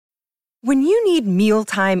When you need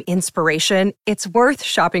mealtime inspiration, it's worth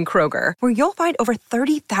shopping Kroger, where you'll find over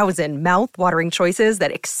 30,000 mouth-watering choices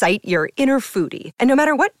that excite your inner foodie. And no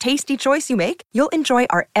matter what tasty choice you make, you'll enjoy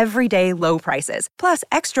our everyday low prices, plus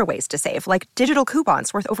extra ways to save, like digital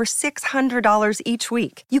coupons worth over $600 each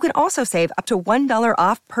week. You can also save up to $1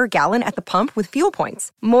 off per gallon at the pump with fuel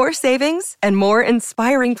points. More savings and more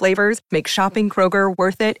inspiring flavors make shopping Kroger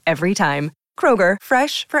worth it every time. Kroger,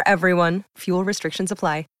 fresh for everyone. Fuel restrictions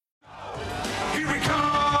apply.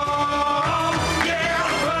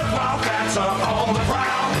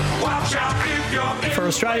 For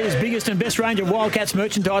Australia's biggest and best range of Wildcats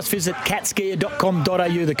merchandise, visit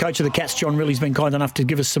catsgear.com.au. The coach of the Cats, John Rillie, has been kind enough to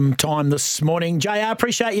give us some time this morning. JR,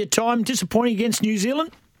 appreciate your time. Disappointing against New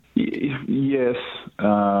Zealand? Yes.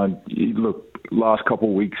 Look, last couple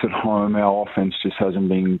of weeks at home, our offense just hasn't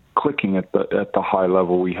been clicking at the high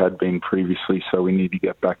level we had been previously, so we need to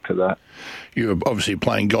get back to that. You're obviously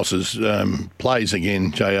playing Goss's plays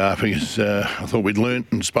again, JR, because I thought we'd learnt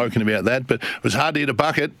and spoken about that, but it was hard to hit a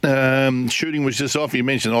bucket. Shooting was just off. You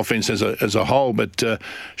mentioned offense as a whole, but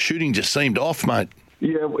shooting just seemed off, mate.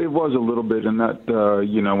 Yeah, it was a little bit, and that,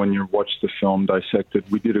 when you watch the film dissected,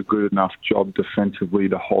 we did a good enough job defensively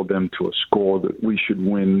to hold them to a score that we should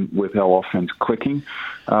win with our offense clicking.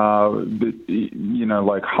 But,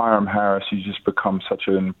 like Hiram Harris, he's just become such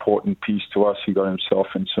an important piece to us. He got himself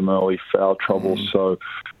in some early foul trouble. So,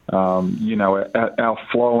 our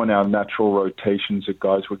flow and our natural rotations that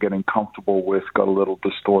guys were getting comfortable with got a little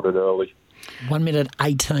distorted early. 1 minute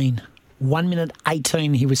 18. 1 minute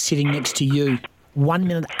 18, he was sitting next to you. 1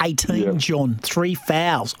 minute 18, yep. John. 3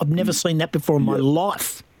 fouls. I've never seen that before in my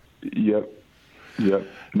life. Yep.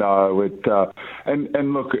 No,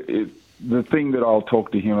 and look, the thing that I'll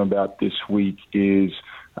talk to him about this week is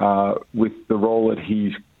with the role that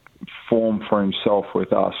he's formed for himself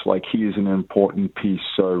with us, like he is an important piece.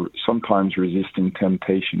 So sometimes resisting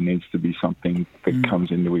temptation needs to be something that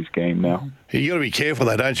comes into his game now. You got to be careful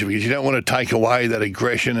though, don't you? Because you don't want to take away that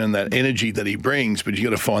aggression and that energy that he brings, but you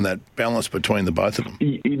got to find that balance between the both of them.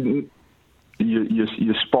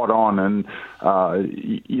 You're spot on, and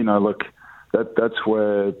look, that's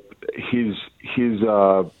where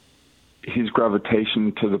his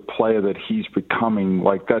gravitation to the player that he's becoming,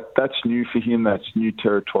 like that's new for him. That's new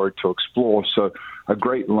territory to explore. So a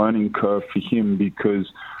great learning curve for him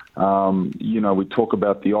because, we talk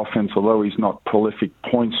about the offense, although he's not prolific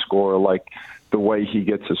point scorer, like the way he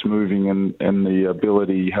gets us moving and the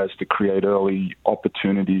ability he has to create early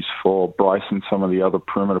opportunities for Bryce and some of the other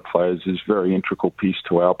perimeter players is a very integral piece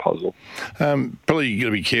to our puzzle. Probably you got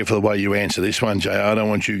to be careful the way you answer this one, JR. I don't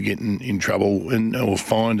want you getting in trouble or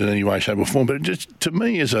fined in any way, shape or form. But it just, to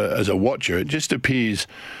me as a watcher, it just appears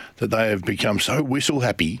that they have become so whistle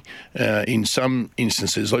happy in some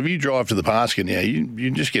instances. Like if you drive to the basket now,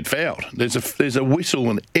 you just get fouled. There's a whistle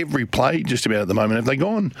in every play just about at the moment. Have they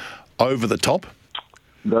gone over the top?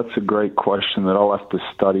 That's a great question that I'll have to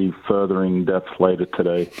study further in depth later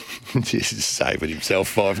today. Just saving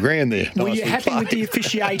himself $5,000 there. Were you happy with the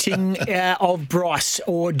officiating of Bryce,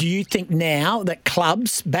 or do you think now that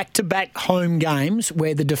clubs, back-to-back home games,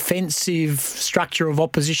 where the defensive structure of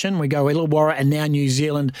opposition, we go Illawarra and now New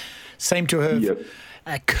Zealand, seem to have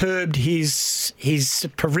curbed his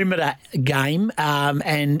perimeter game,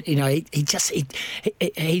 and he's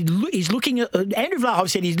looking at Andrew Vlahoff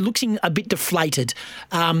said he's looking a bit deflated.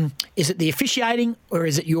 Is it the officiating, or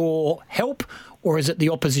is it your help, or is it the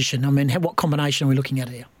opposition? I mean, what combination are we looking at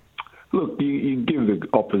here? Look, you give the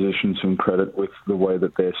opposition some credit with the way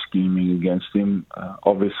that they're scheming against him.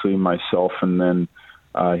 Obviously, myself and then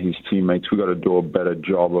his teammates, we've got to do a better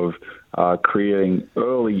job of creating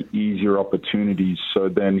early, easier opportunities so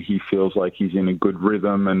then he feels like he's in a good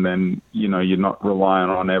rhythm and then, you're not relying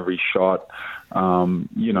on every shot.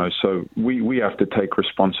 So we have to take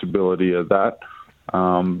responsibility of that.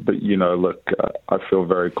 But, look, I feel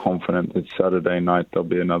very confident that Saturday night there'll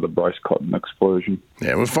be another Bryce Cotton explosion.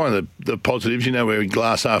 Yeah, we'll find the positives. We're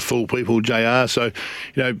glass half full people, JR. So,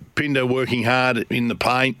 Pinder working hard in the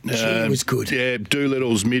paint. It was good. Yeah,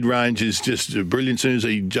 Doolittle's mid-range is just brilliant. As soon as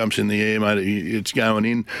he jumps in the air, mate, it's going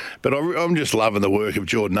in. But I'm just loving the work of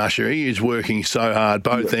Jordan Usher. He is working so hard,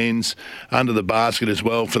 both ends, under the basket as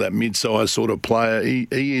well for that mid-sized sort of player. He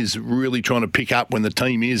is really trying to pick up when the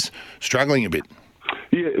team is struggling a bit.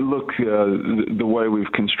 Yeah, look, the way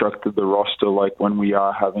we've constructed the roster, like when we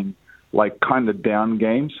are having like kind of down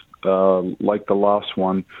games, like the last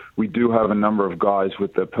one, we do have a number of guys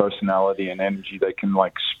with their personality and energy. They can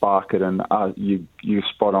spark it, and you're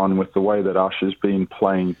spot on with the way that Usher's been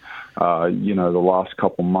playing. The last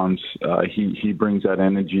couple months, he brings that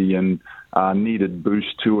energy and needed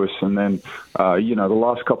boost to us. And then, the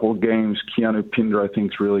last couple of games, Keanu Pinder, I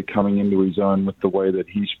think, is really coming into his own with the way that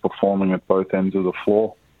he's performing at both ends of the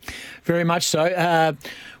floor. Very much so.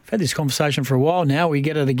 We've had this conversation for a while now. We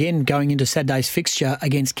get it again going into Saturday's fixture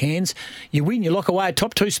against Cairns. You win, you lock away a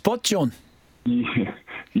top 2 spot, John. Yeah,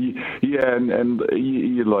 and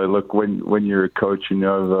look, when you're a coach and you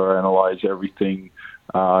overanalyze everything,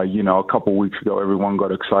 a couple of weeks ago, everyone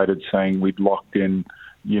got excited saying we'd locked in,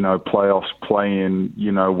 playoffs play-in,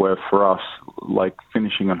 where for us,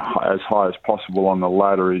 finishing as high as possible on the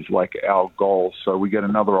ladder is our goal. So we get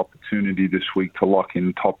another opportunity this week to lock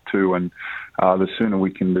in top 2, and the sooner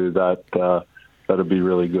we can do that, that'll be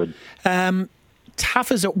really good.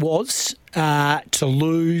 Tough as it was to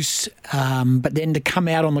lose, but then to come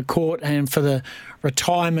out on the court and for the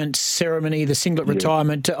retirement ceremony, the singlet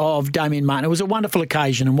retirement of Damien Martin, it was a wonderful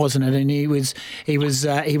occasion, wasn't it? And he was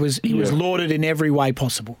lauded in every way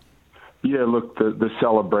possible. Yeah, look, the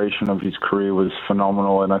celebration of his career was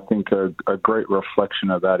phenomenal, and I think a great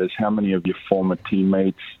reflection of that is how many of your former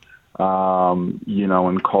teammates,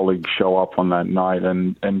 and colleagues show up on that night,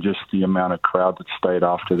 and just the amount of crowd that stayed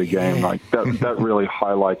after the game. That really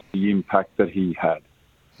highlights the impact that he had.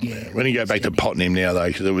 Yeah, when you go back to Pottenham now, though,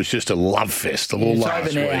 because it was just a love fest all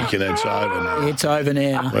last week, and it's over now. It's over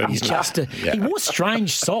now. He's just he wore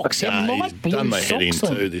strange socks. He's done my head in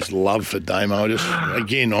too, this love for Damo.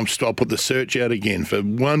 I'll put the search out again for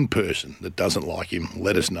one person that doesn't like him.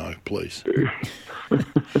 Let us know, please.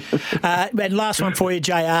 And last one for you,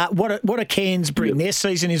 JR. What do Cairns bring? Their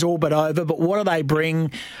season is all but over, but what do they bring?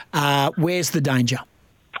 Where's the danger?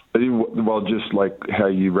 Well, just like how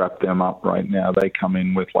you wrap them up right now, they come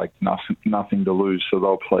in with nothing to lose, so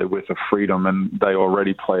they'll play with a freedom, and they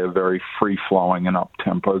already play a very free-flowing and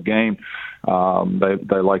up-tempo game.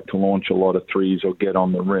 They like to launch a lot of threes or get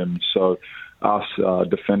on the rim, so us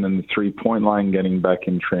defending the three-point line, getting back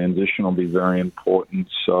in transition will be very important,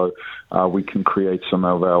 so we can create some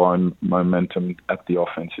of our own momentum at the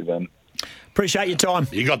offensive end. Appreciate your time.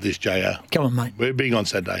 You got this, JR. Come on, mate. We're big on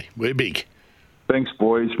Saturday. We're big. Thanks,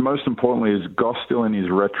 boys. Most importantly, is Goss still in his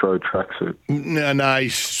retro tracksuit? No, he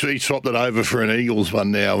swapped it over for an Eagles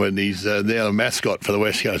one now, and he's now a mascot for the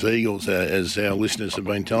West Coast Eagles, as our listeners have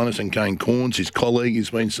been telling us, and Kane Corns, his colleague, has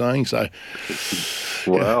been saying. So,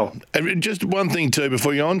 wow. Just one thing too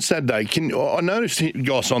before you go on Saturday. I noticed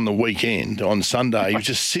Goss on the weekend, on Sunday, he was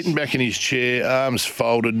just sitting back in his chair, arms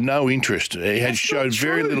folded, no interest. He had showed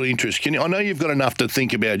very little interest. I know you've got enough to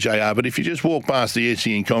think about, JR, but if you just walk past the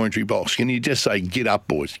SEN commentary box, can you just say, get up,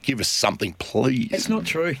 boys. Give us something, please. It's not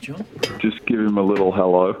true, John. Just give him a little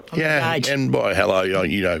hello. Yeah, and by hello,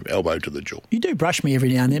 elbow to the jaw. You do brush me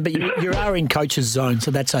every now and then, but you are in coach's zone, so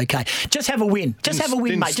that's okay. Just have a win. Have a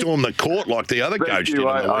win, mate. Storm the court like the other coach did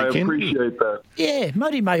on the weekend. I appreciate that. Yeah,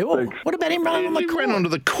 Modi Mayor. What about him running on the court? He ran onto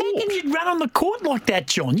the court. How can you run on the court like that,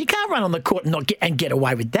 John? You can't run on the court and get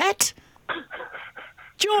away with that.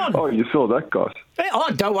 John. Oh, you saw that, guys.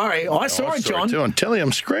 Oh, don't worry. I saw it, John. I'm telling you,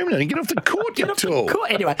 I'm screaming at him. Get off the court, you tool.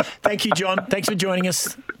 Anyway, thank you, John. Thanks for joining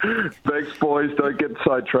us. Thanks, boys. Don't get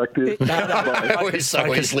sidetracked here. We're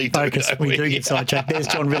so easily focused. We do get sidetracked. There's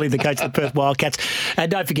John Rillie, the coach of the Perth Wildcats.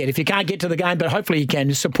 And don't forget, if you can't get to the game, but hopefully you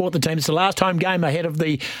can, support the team. It's the last home game ahead of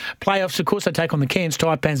the playoffs. Of course, they take on the Cairns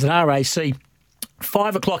Taipans at RAC.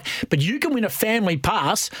 5 o'clock. But you can win a family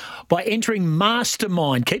pass by entering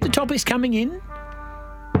Mastermind. Keep the topics coming in.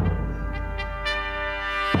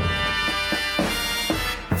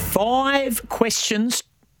 5 questions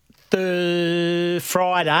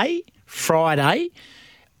Friday.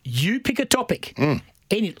 You pick a topic.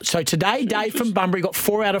 So today, Dave from Bunbury got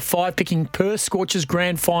 4 out of 5 picking Perth Scorchers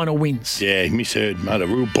grand final wins. Yeah, he misheard, made a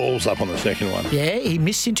real balls up on the second one. Yeah, he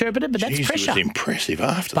misinterpreted, but that's pressure. It was impressive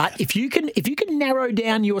after But that. if you can narrow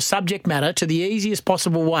down your subject matter to the easiest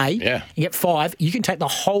possible way, you get 5, you can take the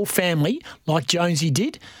whole family, like Jonesy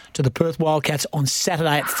did, to the Perth Wildcats on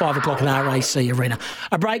Saturday at 5 o'clock at RAC Arena.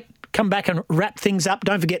 A break. Come back and wrap things up.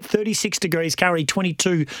 Don't forget, 36 degrees, currently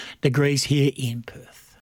 22 degrees here in Perth.